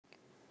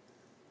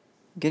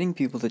Getting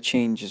people to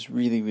change is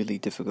really, really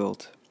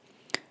difficult.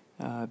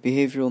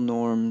 Behavioral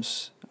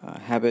norms,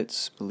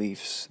 habits,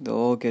 beliefs, they'll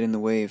all get in the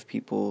way of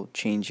people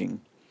changing.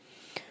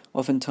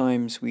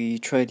 Oftentimes, we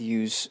try to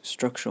use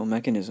structural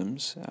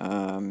mechanisms,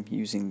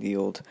 using the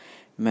old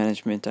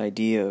management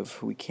idea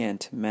of we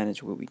can't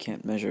manage what we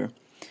can't measure,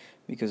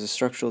 because the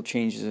structural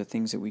changes are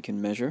things that we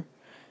can measure,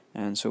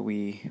 and so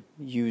we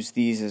use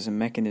these as a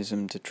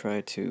mechanism to try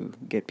to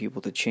get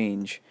people to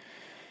change.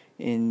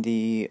 In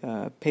the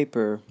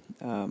paper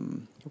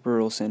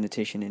Rural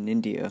Sanitation in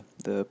India,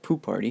 the Poo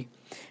Party,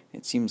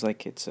 it seems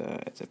like it's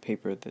a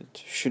paper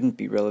that shouldn't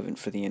be relevant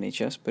for the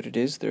NHS, but it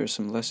is. There are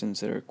some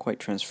lessons that are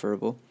quite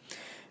transferable.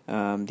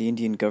 The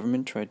Indian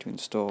government tried to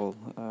install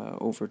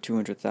over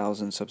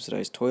 200,000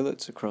 subsidized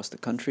toilets across the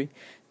country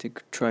to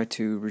try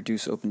to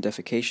reduce open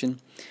defecation,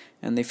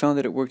 and they found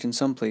that it worked in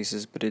some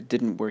places, but it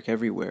didn't work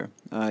everywhere.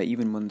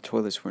 Even when the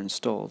toilets were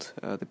installed,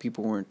 the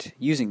people weren't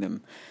using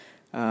them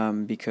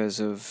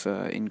because of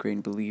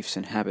ingrained beliefs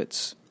and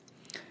habits.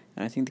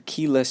 And I think the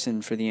key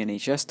lesson for the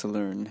NHS to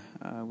learn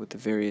with the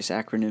various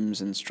acronyms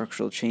and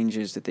structural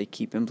changes that they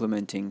keep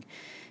implementing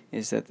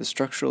is that the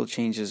structural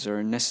changes are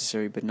a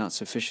necessary but not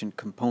sufficient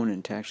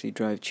component to actually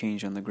drive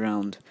change on the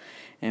ground.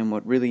 And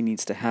what really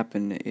needs to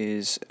happen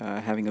is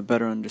having a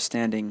better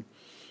understanding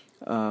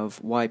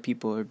of why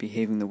people are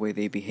behaving the way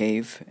they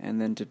behave, and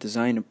then to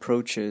design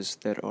approaches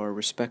that are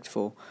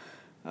respectful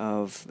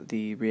of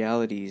the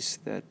realities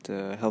that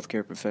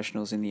healthcare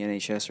professionals in the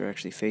NHS are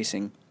actually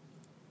facing,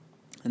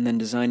 and then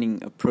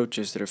designing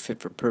approaches that are fit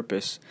for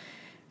purpose,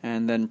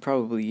 and then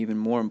probably even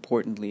more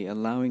importantly,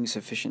 allowing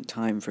sufficient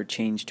time for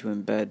change to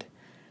embed,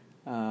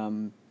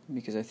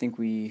 because I think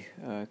we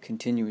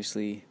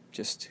continuously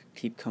just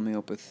keep coming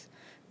up with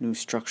new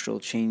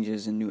structural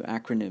changes and new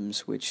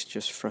acronyms, which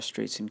just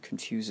frustrates and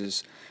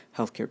confuses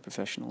healthcare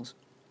professionals.